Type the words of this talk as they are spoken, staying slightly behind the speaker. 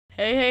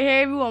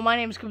Hey everyone, my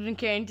name is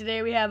koolbrosMK and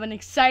today we have an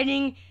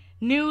exciting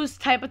news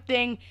type of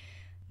thing.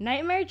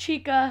 Nightmare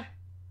Chica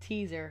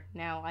teaser.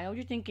 Now, I know what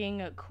you're thinking,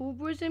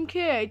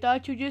 koolbrosMK, I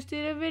thought you just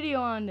did a video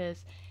on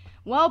this.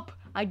 Welp,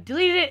 I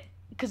deleted it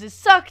because it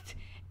sucked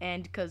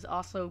and because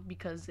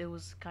it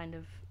was kind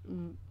of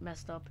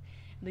messed up.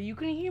 You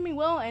couldn't hear me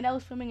well and I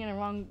was filming in the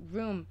wrong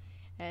room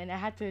and I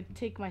had to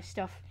take my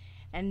stuff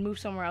and move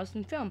somewhere else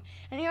and film.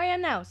 And here I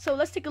am now. So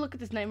let's take a look at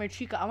this Nightmare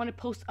Chica. I want to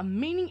post a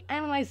meaning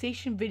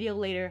analyzation video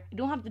later. I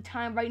don't have the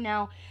time right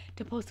now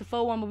to post a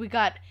full one, but we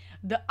got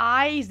the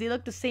eyes. They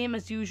look the same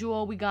as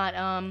usual. We got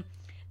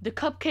the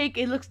cupcake.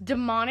 It looks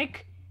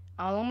demonic.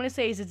 All I'm going to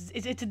say is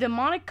it's a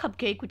demonic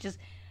cupcake, which is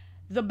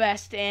the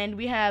best. And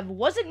we have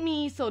wasn't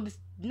me, so this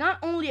not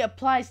only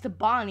applies to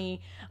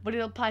Bonnie, but it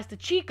applies to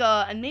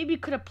Chica, and maybe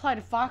it could apply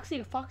to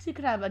Foxy. Foxy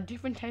could have a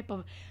different type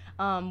of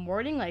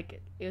wording, like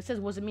it says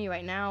was it me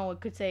right now, it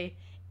could say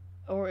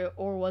or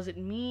was it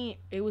me,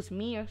 it was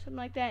me, or something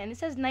like that. And it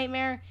says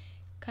nightmare,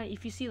 kind of,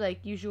 if you see,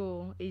 like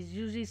usual, it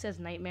usually says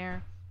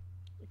nightmare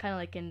kind of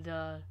like in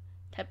the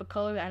type of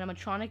color the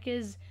animatronic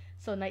is.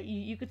 So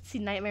you could see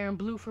nightmare in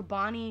blue for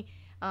Bonnie,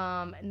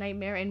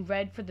 nightmare in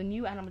red for the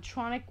new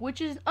animatronic,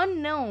 which is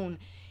unknown.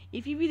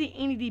 If you read the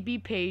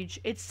AnyDB page,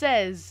 it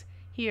says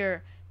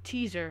here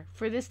teaser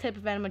for this type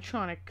of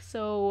animatronic,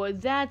 so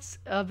that's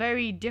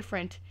very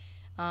different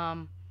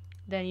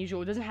than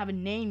usual. It doesn't have a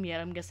name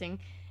yet, I'm guessing,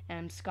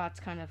 and Scott's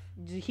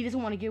he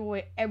doesn't want to give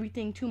away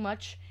everything too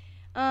much,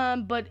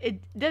 but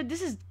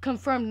this is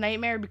confirmed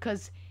nightmare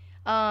because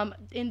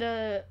in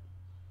the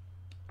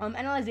mini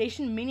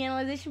analyzation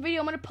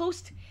video I'm gonna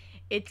post,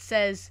 it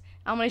says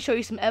I'm gonna show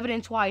you some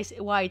evidence why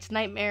it's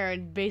nightmare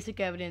and basic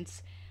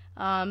evidence.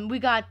 We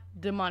got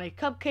demonic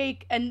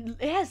cupcake, and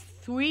it has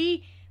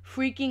 3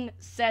 freaking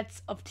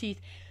sets of teeth.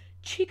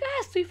 Chica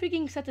has 3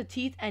 freaking sets of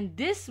teeth, and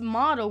this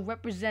model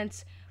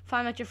represents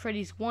Five Nights at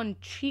Freddy's 1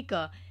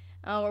 Chica,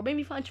 or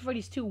maybe Five Nights at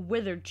Freddy's 2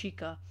 Withered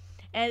Chica.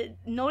 And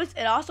notice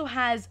it also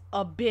has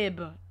a bib,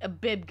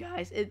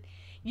 guys.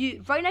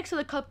 Right next to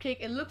the cupcake,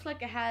 it looks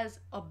like it has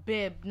a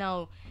bib.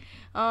 Now,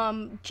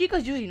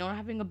 Chica's usually not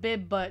having a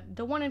bib, but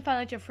the one in Five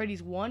Nights at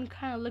Freddy's 1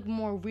 kind of looked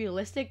more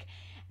realistic,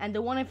 and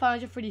the one in Five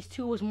Nights at Freddy's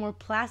 2 was more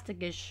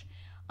plastic-ish.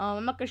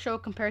 I'm not gonna show a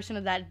comparison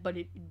of that, but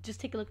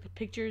just take a look at the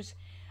pictures.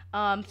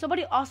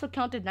 Somebody also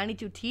counted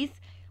 92 teeth,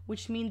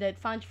 which means that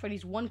Five Nights at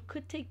Freddy's 1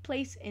 could take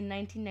place in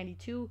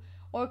 1992,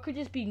 or it could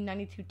just be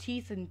 92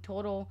 teeth in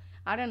total.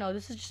 I don't know.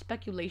 This is just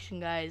speculation,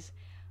 guys.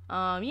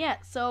 Yeah.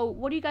 So,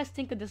 what do you guys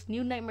think of this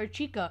new Nightmare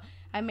Chica?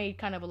 I made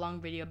kind of a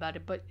long video about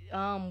it, but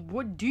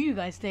what do you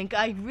guys think?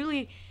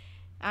 The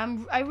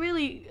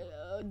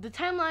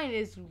timeline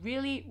is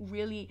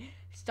really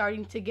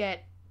starting to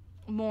get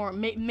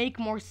make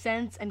more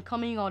sense and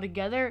coming all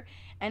together,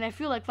 and I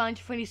feel like Five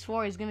Nights at Freddy's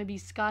 4 is gonna be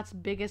Scott's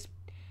biggest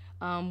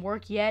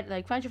work yet.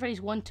 Like Five Nights at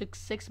Freddy's 1 took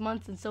 6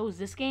 months, and so is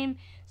this game,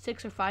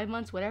 6 or 5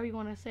 months, whatever you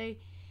want to say.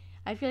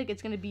 I feel like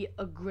it's gonna be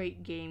a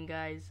great game,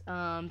 guys.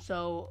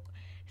 So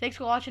thanks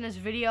for watching this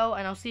video,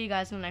 and I'll see you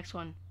guys in the next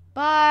one.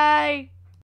 Bye.